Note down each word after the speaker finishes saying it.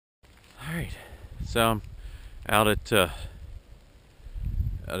So I'm out at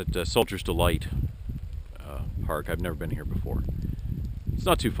Soldier's Delight Park. I've never been here before. It's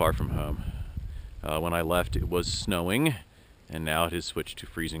not too far from home. When I left, it was snowing, and now it has switched to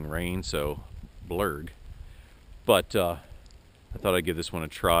freezing rain, so blurred. But I thought I'd give this one a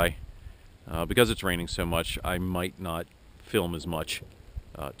try. Because it's raining so much, I might not film as much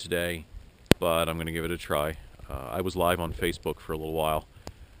today, but I'm going to give it a try. I was live on Facebook for a little while,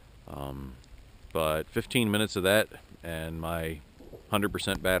 but 15 minutes of that and my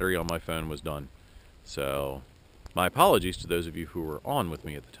 100% battery on my phone was done. So my apologies to those of you who were on with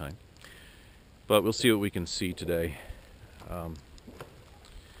me at the time, but we'll see what we can see today.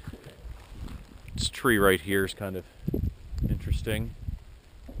 This tree right here is kind of interesting.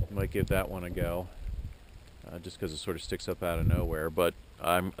 Might give that one a go, just because it sort of sticks up out of nowhere. But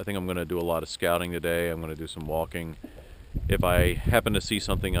I think I'm going to do a lot of scouting today. I'm going to do some walking. If I happen to see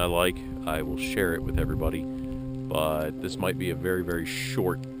something I like, I will share it with everybody. But this might be a very, very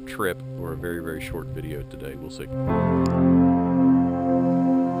short trip or a very, very short video today. We'll see.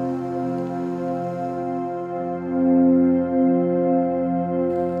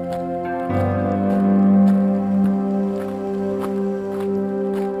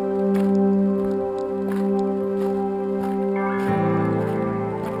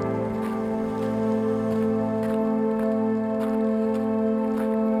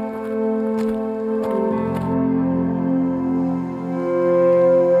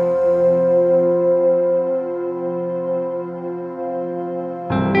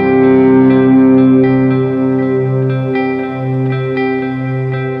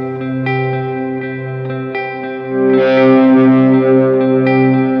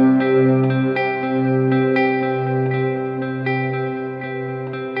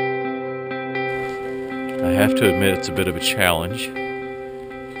 I have to admit it's a bit of a challenge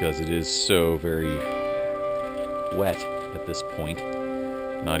because it is so very wet at this point.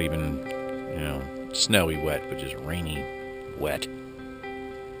 Not even, snowy wet, but just rainy wet.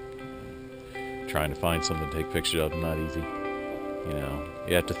 Trying to find something to take pictures of, not easy.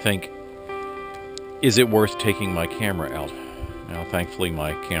 You have to think, is it worth taking my camera out? Now, thankfully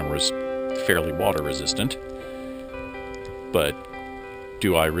my camera's fairly water resistant, but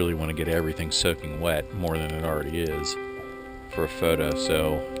do I really want to get everything soaking wet more than it already is for a photo?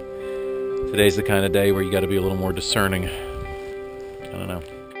 So today's the kind of day where you got to be a little more discerning. I don't know.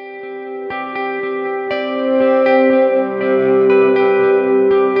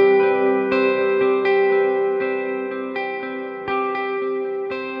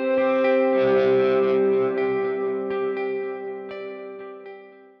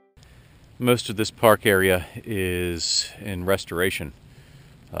 Most of this park area is in restoration.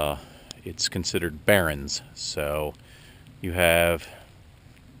 It's considered barrens, so you have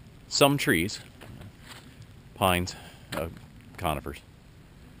some trees, pines, conifers,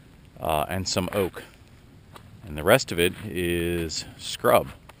 and some oak, and the rest of it is scrub.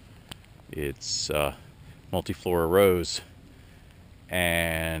 It's multiflora rose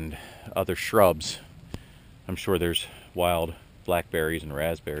and other shrubs. I'm sure there's wild blackberries and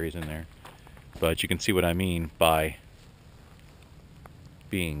raspberries in there, but you can see what I mean by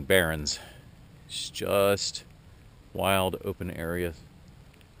being barrens. It's just wild open areas.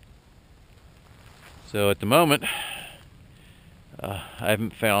 So at the moment I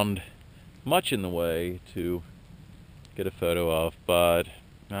haven't found much in the way to get a photo of, but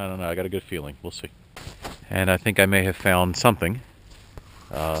I don't know, I got a good feeling. We'll see. And I think I may have found something.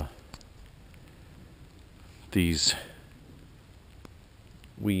 These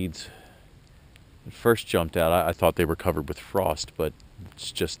weeds at first jumped out. I thought they were covered with frost, but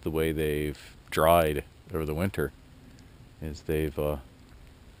it's just the way they've dried over the winter. They've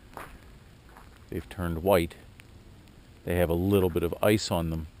turned white. They have a little bit of ice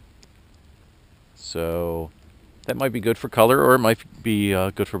on them. So that might be good for color, or it might be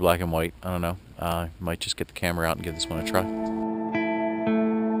good for black and white. I don't know. Might just get the camera out and give this one a try.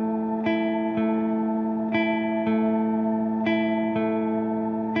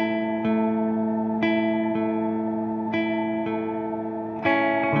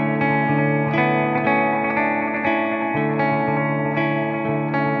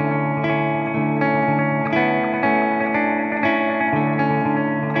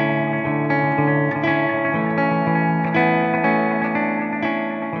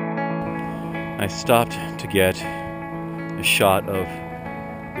 I stopped to get a shot of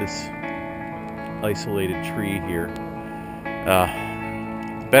this isolated tree here.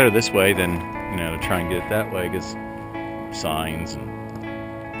 Better this way than, to try and get it that way, because signs and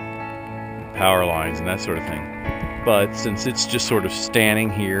power lines and that sort of thing. But since it's just sort of standing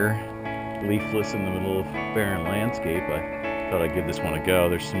here leafless in the middle of barren landscape, I thought I'd give this one a go.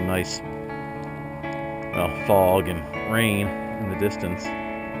 There's some nice fog and rain in the distance.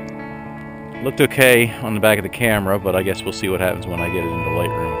 Looked okay on the back of the camera, but I guess we'll see what happens when I get it into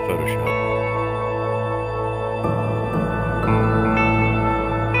Lightroom and Photoshop.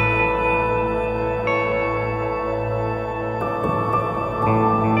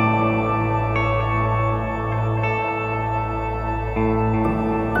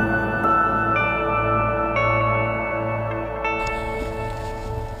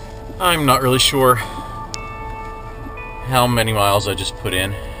 I'm not really sure how many miles I just put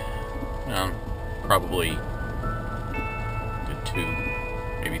in. Probably good 2,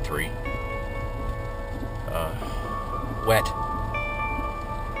 maybe 3. Wet.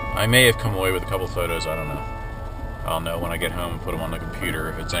 I may have come away with a couple photos, I don't know. I'll know when I get home and put them on the computer.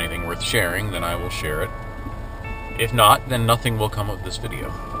 If it's anything worth sharing, then I will share it. If not, then nothing will come of this video.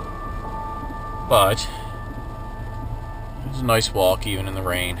 But it was a nice walk, even in the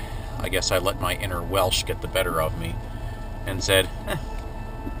rain. I guess I let my inner Welsh get the better of me and said,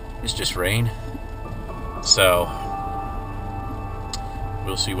 it's just rain. So,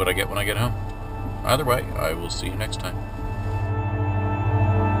 we'll see what I get when I get home. Either way, I will see you next time.